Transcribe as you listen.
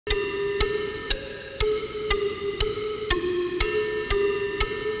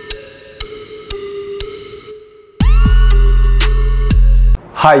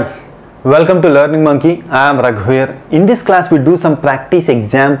Hi, welcome to Learning Monkey. I am Raghu here. In this class, we do some practice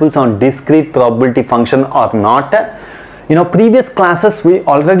examples on discrete probability function or not. Previous classes we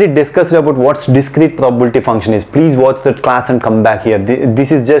already discussed about what discrete probability function is. Please watch that class and come back here.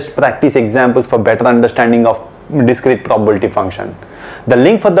 This is just practice examples for better understanding of discrete probability function. The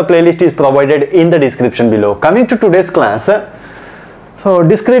link for the playlist is provided in the description below. Coming to today's class, so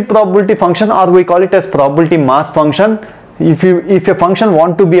discrete probability function, or we call it as probability mass function. If a function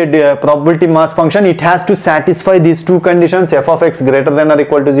want to be a probability mass function, it has to satisfy these two conditions: f of x greater than or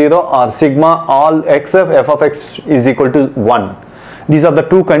equal to 0, or sigma all x f of x is equal to 1. These are the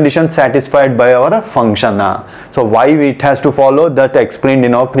two conditions satisfied by our function. So why it has to follow, that explained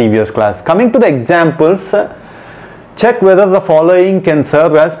in our previous class. Coming to the examples, check whether the following can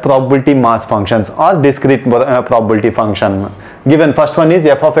serve as probability mass functions or discrete probability function. Given first one is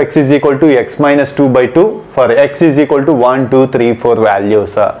f of x is equal to x minus 2 by 2 for x is equal to 1, 2, 3, 4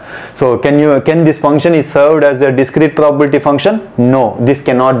 values. So can this function is served as a discrete probability function? No, this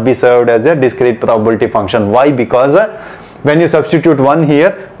cannot be served as a discrete probability function. Why? Because when you substitute 1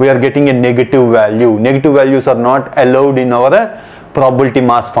 here, we are getting a negative value. Negative values are not allowed in our probability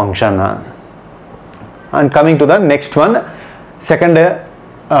mass function. And coming to the next one, second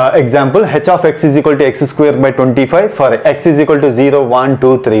example, h of x is equal to x squared by 25 for x is equal to 0, 1,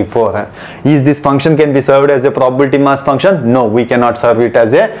 2, 3, 4. Is this function can be served as a probability mass function? No, we cannot serve it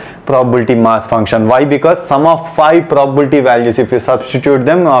as a probability mass function. Why? Because sum of 5 probability values, if you substitute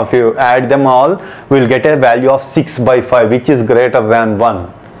them or if you add them all, we will get a value of 6 by 5, which is greater than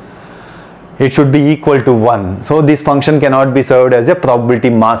 1. It should be equal to 1. So this function cannot be served as a probability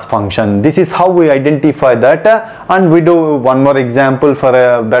mass function. This is how we identify that, and we do one more example for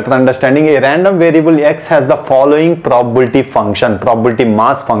a better understanding. A random variable x has the following probability function, probability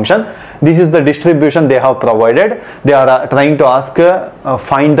mass function. This is the distribution they have provided. They are trying to ask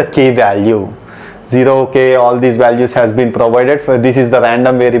find the k value. 0, k, all these values has been provided. For this is the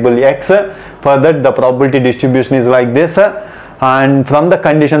random variable x. For that, the probability distribution is like this. And from the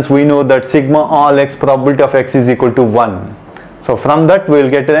conditions we know that sigma all x probability of x is equal to 1. So from that we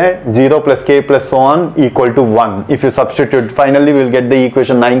will get a 0 plus k plus so on equal to 1. If you substitute, finally we will get the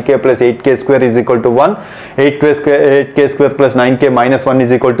equation 9k plus 8k square is equal to 1. 8k square plus 9k minus 1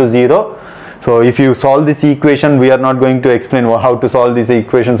 is equal to 0. So if you solve this equation, we are not going to explain how to solve these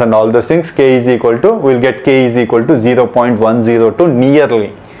equations and all those things. K is equal to, we will get k is equal to 0.102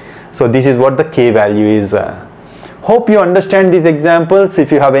 nearly. So this is what the k value is. Hope you understand these examples.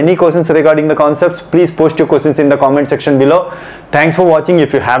 If you have any questions regarding the concepts, please post your questions in the comment section below. Thanks for watching.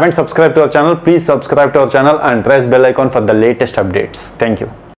 If you haven't subscribed to our channel, please subscribe to our channel and press bell icon for the latest updates. Thank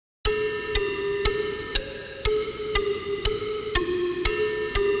you.